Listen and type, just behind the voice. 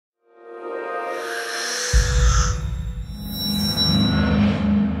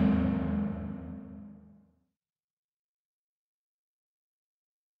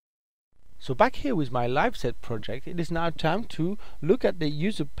So back here with my live set project, it is now time to look at the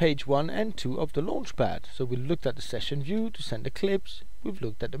user page 1 and 2 of the Launchpad. So we looked at the session view to send the clips, we've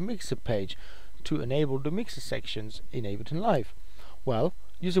looked at the mixer page to enable the mixer sections in Ableton Live. Well,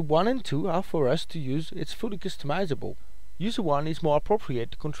 user 1 and 2 are for us to use, it's fully customizable. User 1 is more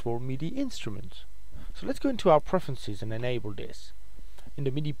appropriate to control MIDI instruments. So let's go into our preferences and enable this. In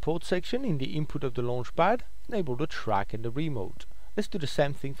the MIDI port section, in the input of the Launchpad, enable the track and the remote. Let's do the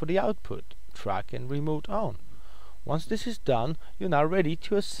same thing for the output, track and remote on. Once this is done, you're now ready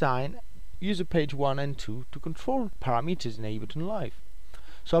to assign user page 1 and 2 to control parameters in Ableton Live.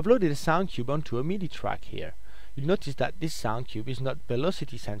 So I've loaded a sound cube onto a MIDI track here. You'll notice that this sound cube is not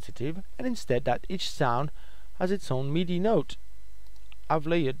velocity sensitive, and instead that each sound has its own MIDI note. I've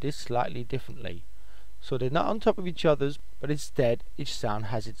layered this slightly differently. So they're not on top of each other, but instead each sound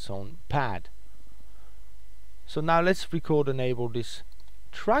has its own pad. So now let's record and enable this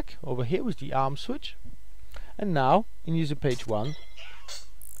track over here with the arm switch. And now in user page 1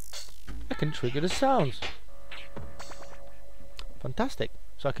 I can trigger the sounds. Fantastic.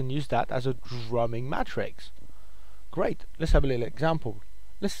 So I can use that as a drumming matrix. Great. Let's have a little example.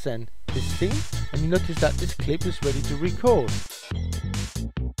 Let's send this thing, and you notice that this clip is ready to record.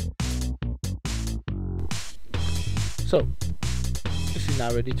 So this is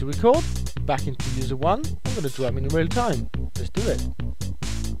now ready to record. Back into user 1, I'm going to drum in real time. Let's do it.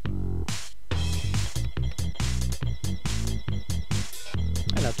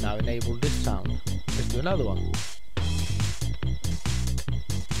 And I've now enabled this sound. Let's do another one.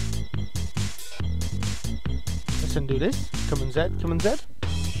 Let's undo this. Command Z, Command Z.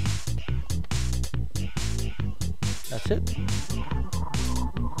 That's it.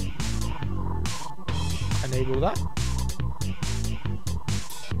 Enable that.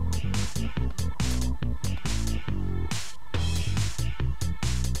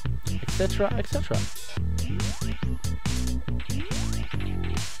 Etc, etc.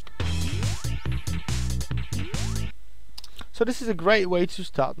 So this is a great way to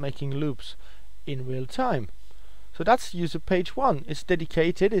start making loops in real time. So that's user page 1. It's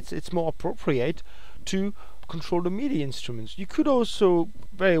dedicated, it's more appropriate to control the MIDI instruments. You could also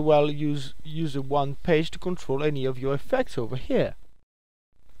very well use user 1 page to control any of your effects over here.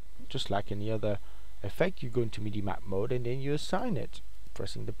 Just like any other effect, you go into MIDI map mode and then you assign it,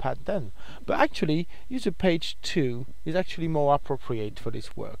 pressing the pad then. But actually user page 2 is actually more appropriate for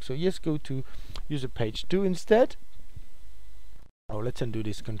this work. So let's go to user page 2 instead. Oh, let's undo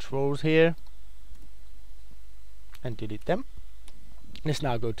these controls here and delete them. Let's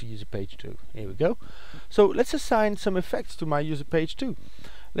now go to user page 2. Here we go. So let's assign some effects to my user page 2.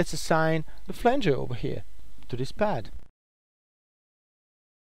 Let's assign the flanger over here to this pad.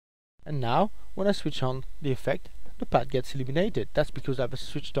 And now when I switch on the effect, the pad gets eliminated. That's because I've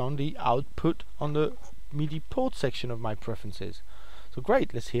switched on the output on the MIDI port section of my preferences. So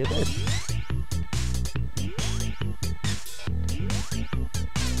great, let's hear this.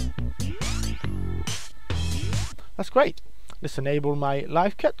 That's great. Let's enable my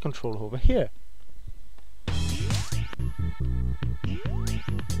live cut control over here.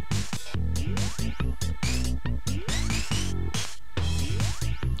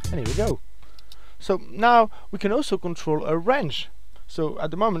 And here we go. So now we can also control a range. So at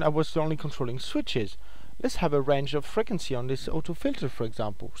the moment I was only controlling switches. Let's have a range of frequency on this auto filter, for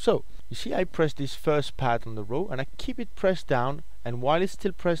example. So you see I press this first pad on the row and I keep it pressed down, and while it's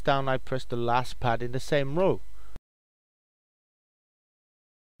still pressed down I press the last pad in the same row.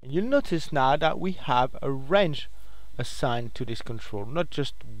 And you'll notice now that we have a range assigned to this control, not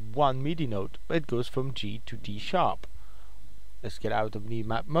just one MIDI note, but it goes from G to D sharp. Let's get out of MIDI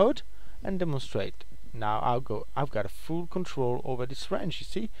map mode and demonstrate. Now I've got a full control over this range. You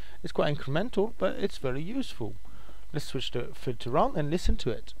see, it's quite incremental, but it's very useful. Let's switch the filter on and listen to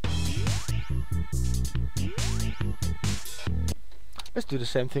it. Let's do the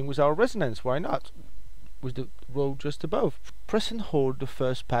same thing with our resonance, why not? With the row just above. Press and hold the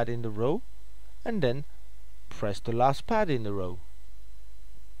first pad in the row and then press the last pad in the row.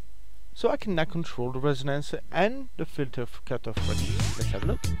 So I can now control the resonance and the filter cutoff frequency. Let's have a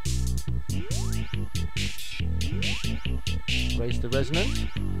look. Raise the resonance.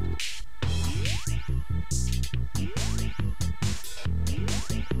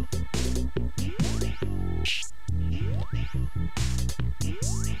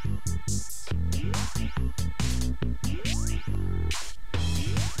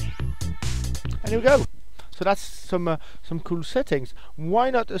 And here we go. So that's some cool settings. Why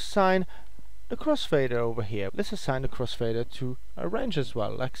not assign the crossfader over here? Let's assign the crossfader to a range as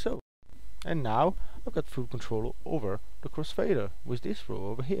well, like so. And now I've got full control over the crossfader with this row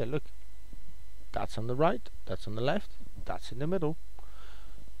over here. Look, That's on the right, that's on the left, that's in the middle.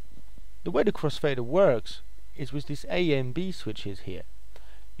 The way the crossfader works is with these A and B switches here.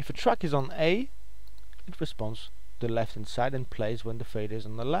 If a track is on A, it responds to the left hand side and plays when the fader is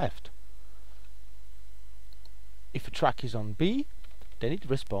on the left. If a track is on B, then it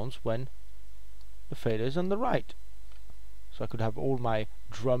responds when the fader is on the right. So I could have all my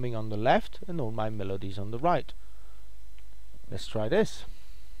drumming on the left and all my melodies on the right. Let's try this.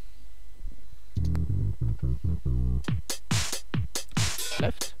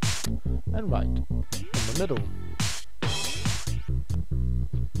 Left and right in the middle.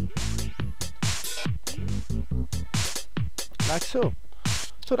 Like so.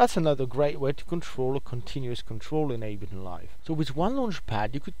 So that's another great way to control a continuous control in Ableton Live. So with one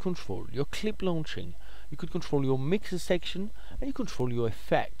Launchpad you could control your clip launching, you could control your mixer section, and you control your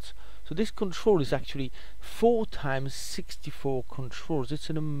effects. So this control is actually 4 times 64 controls. It's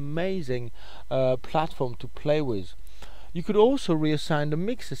an amazing platform to play with. You could also reassign the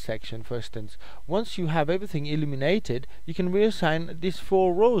mixer section, for instance. Once you have everything illuminated, you can reassign these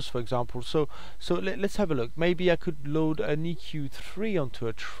 4 rows, for example. So let's have a look. Maybe I could load an EQ3 onto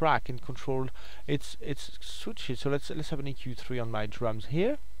a track and control its switches. So let's have an EQ3 on my drums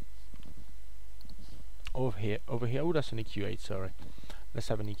here. Over here. Oh, that's an EQ8. Sorry. Let's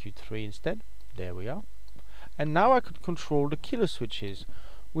have an EQ3 instead. There we are. And now I could control the killer switches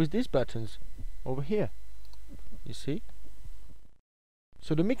with these buttons over here. You see?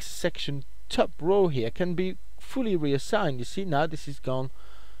 So the mix section top row here can be fully reassigned. You see, now this is gone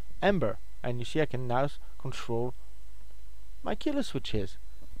amber, and you see I can now control my killer switches.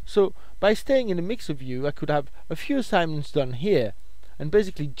 So by staying in the mixer view, I could have a few assignments done here and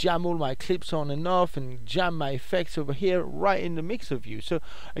basically jam all my clips on and off and jam my effects over here right in the mixer view. So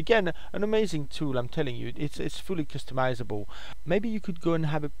again, an amazing tool, I'm telling you. It's fully customizable. Maybe you could go and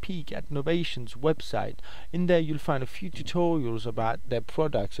have a peek at Novation's website. In there you'll find a few tutorials about their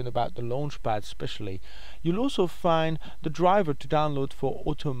products and about the Launchpad especially. You'll also find the driver to download for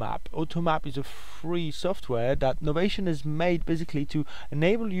Automap. Automap is a free software that Novation has made basically to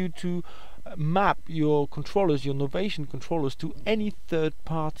enable you to map your controllers, your Novation controllers, to any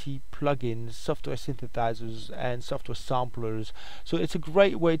third-party plugins, software synthesizers and software samplers. So it's a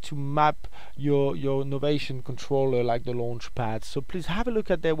great way to map your Novation controller like the Launchpad. So please have a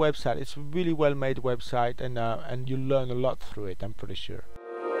look at their website. It's a really well-made website, and you'll learn a lot through it, I'm pretty sure.